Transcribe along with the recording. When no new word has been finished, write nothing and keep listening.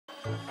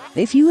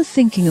If you are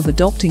thinking of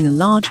adopting a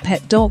large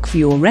pet dog for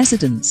your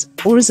residence,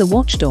 or as a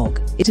watchdog,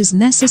 it is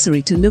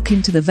necessary to look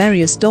into the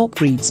various dog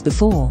breeds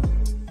before.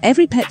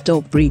 Every pet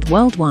dog breed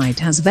worldwide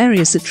has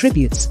various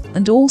attributes,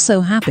 and also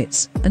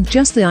habits, and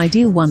just the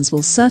ideal ones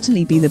will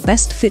certainly be the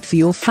best fit for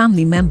your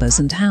family members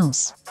and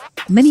house.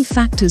 Many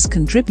factors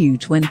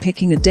contribute when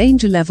picking a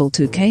danger level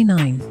to a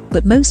canine,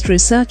 but most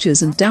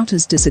researchers and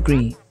doubters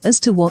disagree as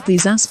to what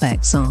these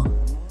aspects are.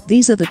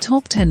 These are the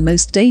top 10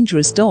 most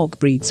dangerous dog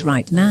breeds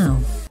right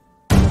now.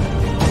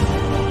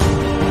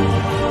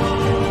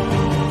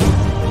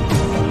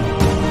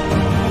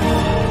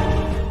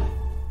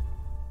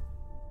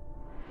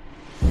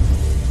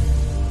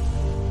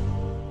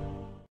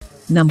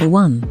 Number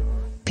 1.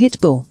 Pit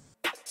Bull.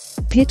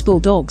 Pit Bull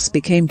dogs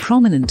became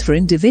prominent for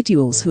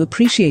individuals who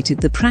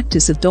appreciated the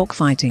practice of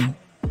dogfighting.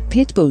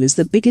 Pit Bull is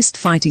the biggest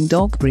fighting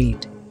dog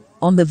breed.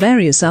 On the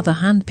various other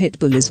hand, Pit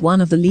Bull is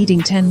one of the leading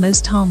 10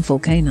 most harmful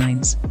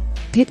canines.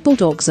 Pit Bull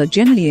dogs are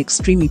generally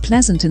extremely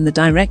pleasant in the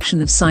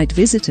direction of sight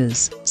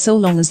visitors, so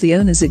long as the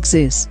owners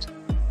exist.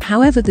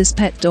 However, this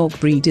pet dog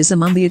breed is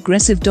among the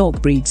aggressive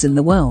dog breeds in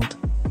the world.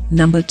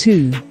 Number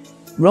 2.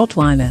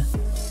 Rottweiler.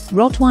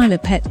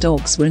 Rottweiler pet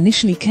dogs were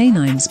initially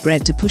canines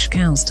bred to push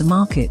cows to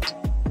market.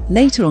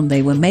 Later on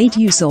they were made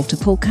use of to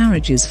pull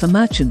carriages for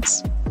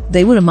merchants.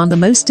 They were among the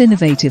most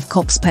innovative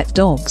cops pet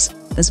dogs,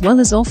 as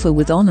well as offer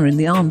with honor in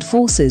the armed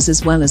forces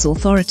as well as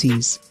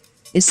authorities.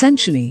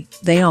 Essentially,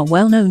 they are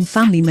well-known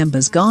family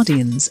members,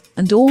 guardians,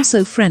 and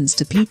also friends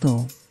to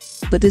people.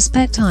 But this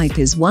pet type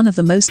is one of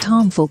the most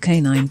harmful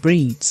canine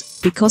breeds,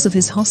 because of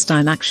his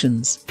hostile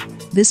actions.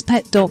 This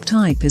pet dog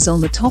type is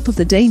on the top of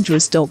the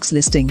dangerous dogs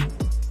listing.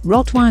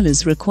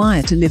 Rottweilers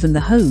require to live in the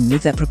home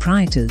with their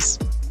proprietors.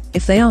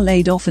 If they are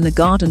laid off in a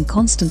garden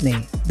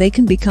constantly, they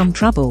can become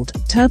troubled,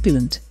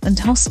 turbulent, and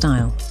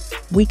hostile.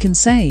 We can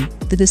say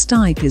that this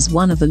type is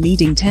one of the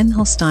leading 10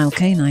 hostile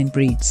canine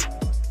breeds.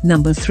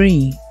 Number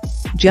 3.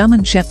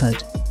 German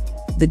Shepherd.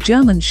 The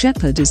German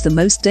Shepherd is the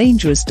most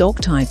dangerous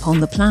dog type on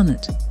the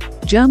planet.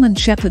 German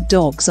Shepherd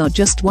dogs are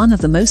just one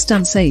of the most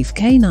unsafe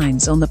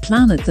canines on the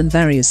planet than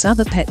various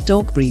other pet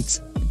dog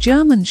breeds.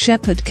 German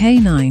Shepherd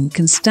canine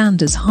can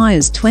stand as high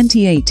as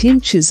 28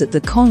 inches at the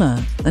collar,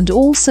 and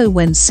also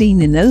when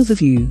seen in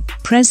overview,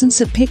 presents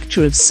a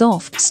picture of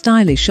soft,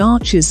 stylish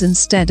arches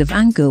instead of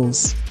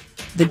angles.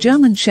 The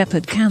German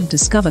Shepherd can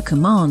discover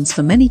commands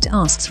for many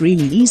tasks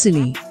really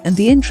easily, and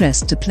the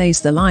interest to place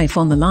their life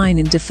on the line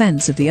in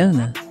defense of the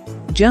owner.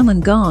 German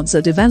guards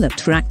are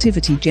developed for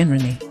activity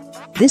generally.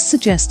 This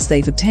suggests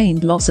they've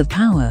obtained lots of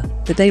power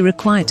that they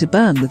require to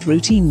burn with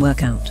routine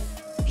workout.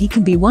 He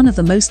can be one of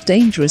the most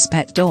dangerous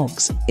pet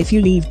dogs if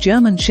you leave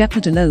German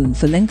Shepherd alone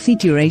for lengthy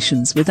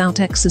durations without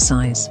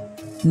exercise.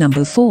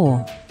 Number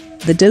 4.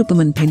 The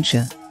Doberman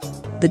Pinscher.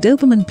 The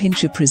Doberman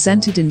Pinscher,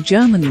 presented in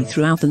Germany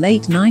throughout the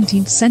late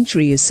 19th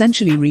century,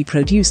 essentially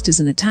reproduced as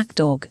an attack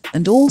dog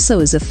and also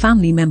as a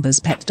family member's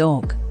pet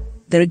dog.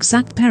 Their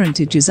exact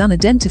parentage is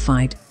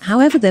unidentified,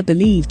 however they're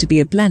believed to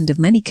be a blend of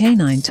many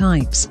canine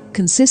types,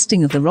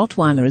 consisting of the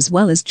Rottweiler as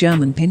well as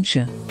German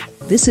Pinscher.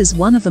 This is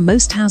one of the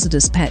most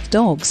hazardous pet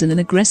dogs in an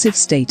aggressive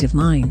state of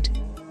mind.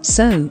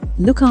 So,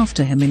 look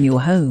after him in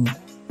your home.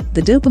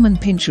 The Doberman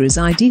Pinscher is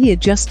ideally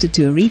adjusted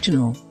to a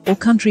regional or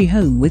country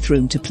home with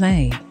room to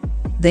play.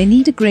 They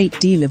need a great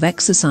deal of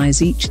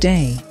exercise each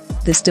day.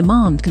 This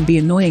demand can be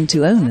annoying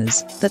to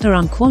owners that are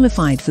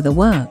unqualified for the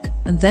work,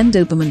 and then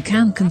Doberman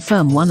can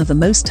confirm one of the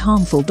most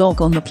harmful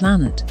dog on the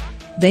planet.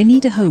 They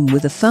need a home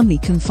with a firmly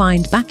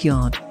confined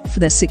backyard for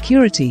their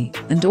security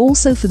and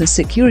also for the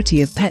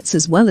security of pets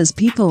as well as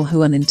people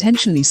who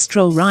unintentionally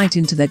stroll right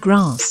into their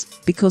grass,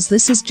 because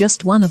this is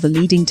just one of the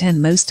leading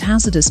 10 most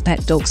hazardous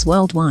pet dogs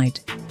worldwide.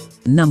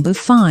 Number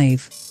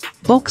 5.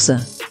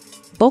 Boxer.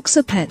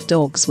 Boxer pet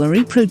dogs were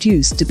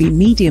reproduced to be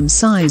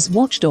medium-sized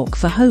watchdog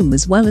for home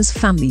as well as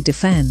family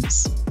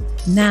defense.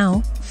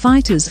 Now,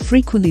 fighters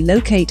frequently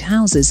locate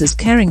houses as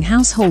caring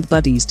household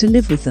buddies to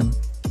live with them.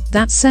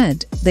 That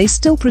said, they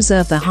still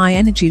preserve their high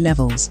energy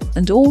levels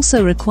and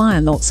also require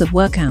lots of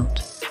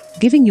workout.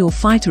 Giving your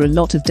fighter a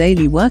lot of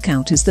daily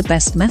workout is the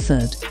best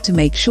method to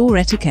make sure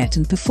etiquette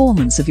and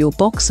performance of your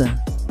boxer.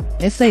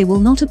 If they will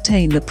not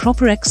obtain the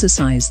proper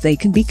exercise, they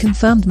can be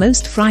confirmed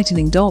most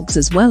frightening dogs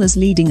as well as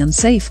leading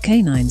unsafe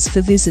canines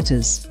for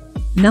visitors.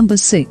 Number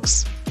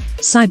 6.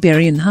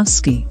 Siberian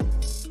Husky.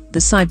 The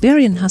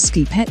Siberian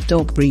Husky pet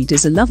dog breed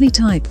is a lovely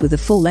type with a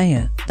full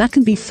layer that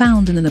can be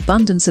found in an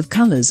abundance of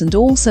colors and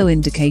also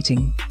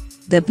indicating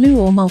their blue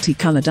or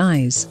multicolored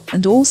eyes,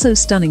 and also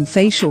stunning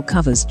facial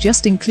covers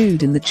just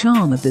include in the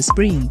charm of this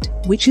breed,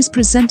 which is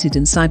presented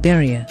in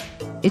Siberia.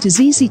 It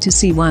is easy to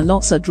see why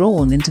lots are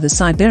drawn into the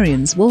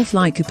Siberian's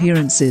wolf-like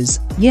appearances,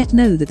 yet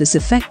know that this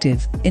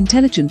effective,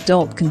 intelligent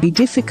dog can be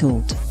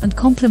difficult and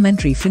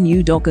complementary for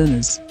new dog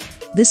owners.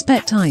 This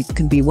pet type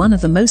can be one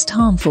of the most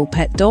harmful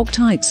pet dog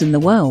types in the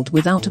world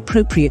without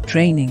appropriate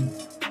training.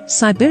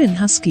 Siberian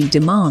Husky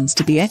demands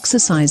to be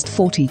exercised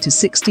 40 to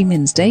 60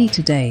 minutes day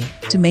to day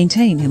to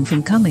maintain him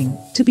from coming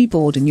to be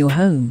bored in your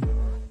home.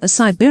 A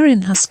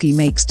Siberian Husky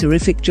makes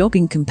terrific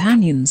jogging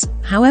companions,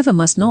 however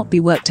must not be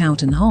worked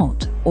out in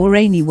hot or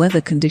rainy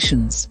weather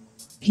conditions.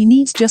 He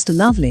needs just a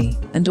lovely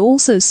and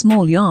also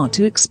small yard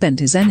to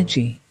expend his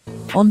energy.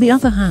 On the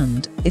other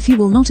hand, if he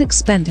will not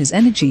expend his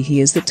energy,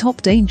 he is the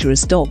top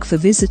dangerous dog for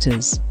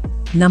visitors.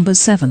 Number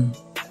 7.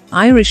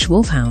 Irish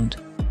Wolfhound.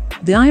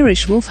 The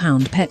Irish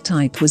Wolfhound pet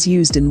type was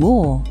used in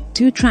war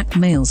to attract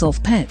males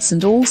of pets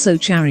and also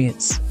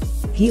chariots.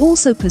 He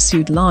also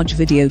pursued large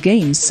video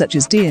games such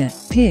as Deer,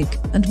 Pig,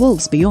 and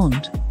Wolves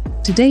Beyond.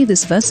 Today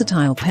this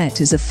versatile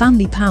pet is a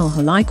family pal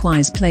who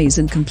likewise plays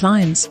in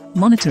compliance,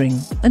 monitoring,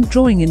 and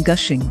drawing and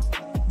gushing.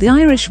 The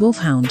Irish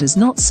Wolfhound is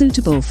not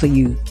suitable for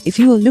you if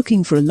you are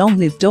looking for a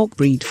long-lived dog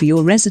breed for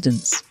your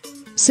residence.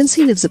 Since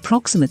he lives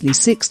approximately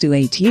 6 to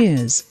 8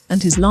 years,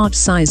 and his large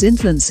size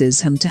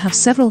influences him to have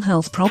several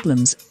health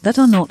problems that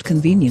are not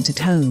convenient at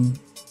home.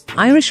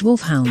 Irish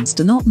Wolfhounds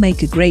do not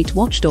make a great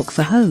watchdog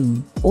for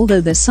home,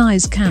 although their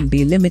size can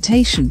be a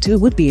limitation to a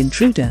would-be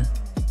intruder.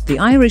 The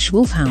Irish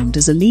Wolfhound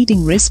is a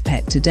leading risk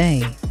pet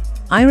today.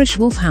 Irish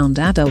Wolfhound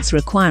adults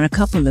require a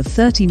couple of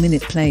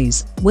 30-minute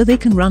plays where they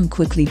can run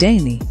quickly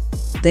daily.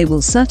 They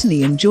will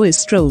certainly enjoy a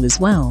stroll as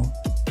well.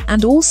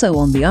 And also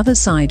on the other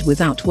side,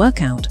 without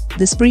workout,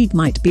 this breed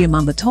might be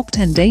among the top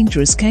 10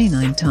 dangerous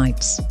canine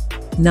types.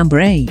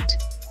 Number 8.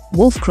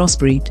 Wolf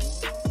Crossbreed.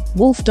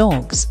 Wolf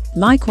dogs,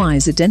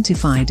 likewise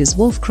identified as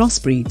wolf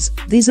crossbreeds,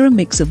 these are a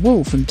mix of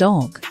wolf and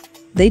dog.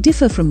 They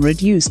differ from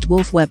reduced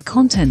wolf web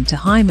content to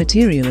high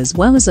material, as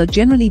well as are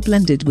generally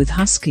blended with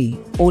husky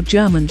or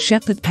German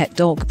shepherd pet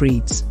dog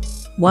breeds.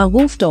 While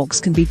wolf dogs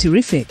can be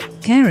terrific,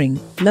 caring,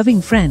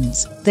 loving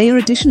friends, they are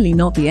additionally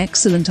not the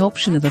excellent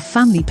option of a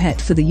family pet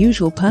for the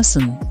usual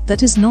person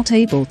that is not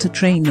able to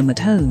train them at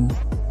home.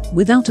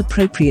 Without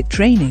appropriate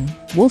training,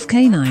 wolf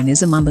canine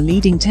is among the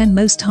leading 10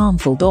 most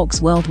harmful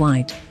dogs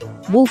worldwide.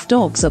 Wolf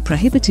dogs are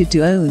prohibited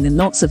to own in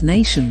lots of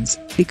nations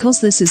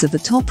because this is of the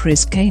top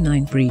risk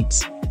canine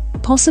breeds.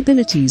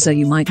 Possibilities are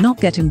you might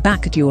not get him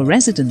back at your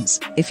residence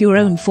if your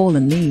own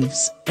fallen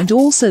leaves and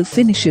also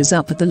finishes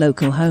up at the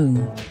local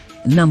home.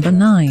 Number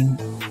 9.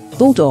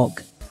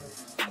 Bulldog.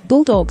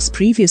 Bulldogs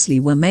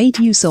previously were made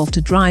use of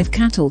to drive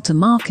cattle to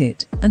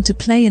market and to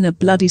play in a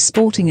bloody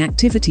sporting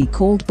activity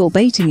called bull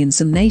baiting in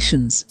some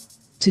nations.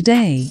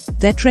 Today,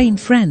 they're trained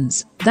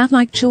friends that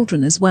like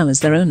children as well as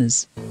their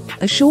owners.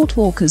 A short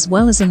walk as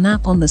well as a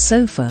nap on the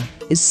sofa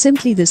is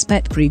simply this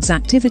pet breed's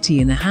activity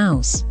in a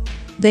house.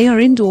 They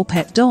are indoor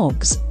pet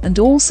dogs and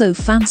also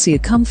fancy a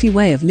comfy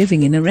way of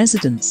living in a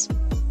residence.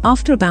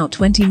 After about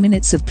 20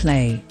 minutes of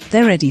play,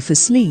 they're ready for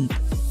sleep.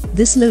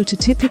 This low to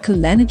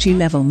typical energy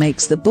level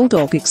makes the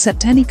bulldog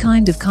accept any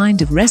kind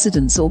of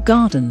residence or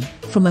garden,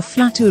 from a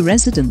flat to a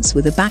residence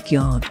with a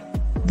backyard.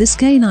 This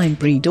canine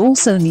breed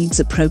also needs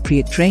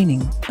appropriate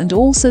training and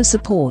also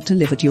support to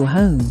live at your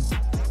home.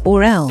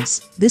 Or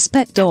else, this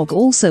pet dog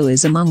also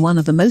is among one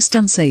of the most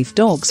unsafe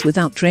dogs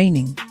without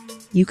training.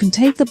 You can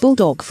take the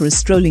bulldog for a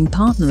strolling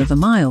partner of a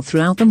mile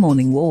throughout the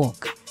morning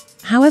walk.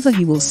 However,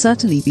 he will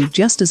certainly be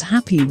just as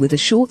happy with a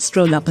short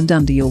stroll up and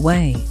under your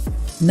way.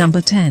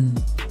 Number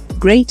 10.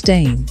 Great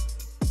Dane.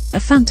 A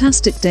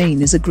fantastic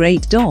Dane is a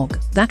great dog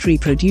that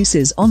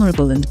reproduces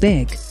honorable and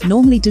big,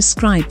 normally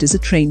described as a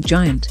trained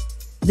giant.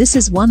 This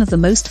is one of the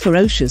most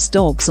ferocious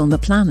dogs on the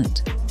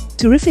planet.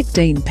 Terrific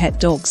Dane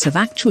pet dogs have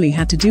actually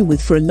had to do with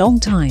for a long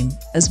time,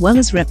 as well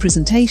as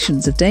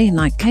representations of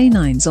Dane-like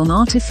canines on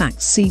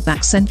artifacts see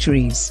back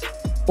centuries.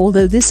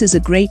 Although this is a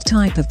great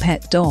type of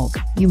pet dog,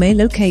 you may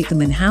locate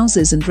them in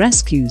houses and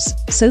rescues,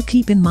 so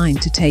keep in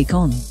mind to take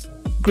on.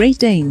 Great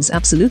Danes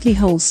absolutely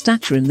hold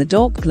stature in the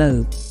dog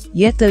globe,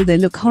 yet though they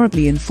look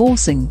horribly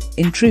enforcing,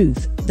 in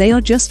truth, they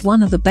are just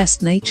one of the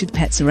best-natured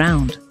pets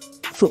around.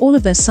 For all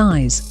of their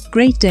size,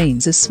 Great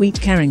Danes are sweet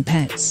caring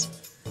pets.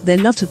 They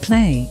love to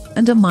play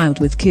and are mild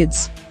with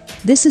kids.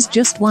 This is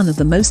just one of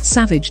the most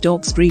savage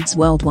dogs breeds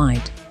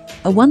worldwide.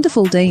 A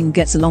wonderful Dane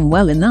gets along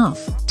well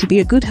enough to be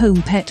a good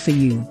home pet for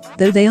you,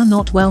 though they are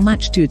not well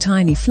matched to a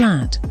tiny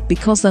flat,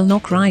 because they'll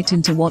knock right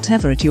into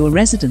whatever at your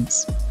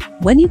residence.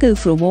 When you go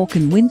for a walk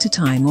in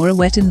wintertime or a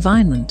wet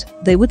environment,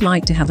 they would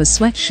like to have a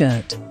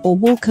sweatshirt or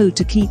wool coat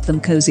to keep them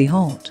cozy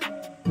hot.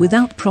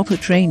 Without proper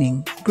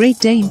training, Great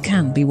Dane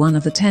can be one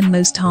of the 10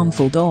 most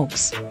harmful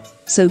dogs.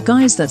 So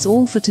guys, that's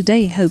all for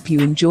today. Hope you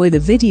enjoy the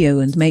video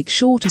and make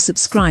sure to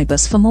subscribe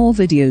us for more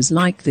videos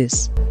like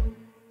this.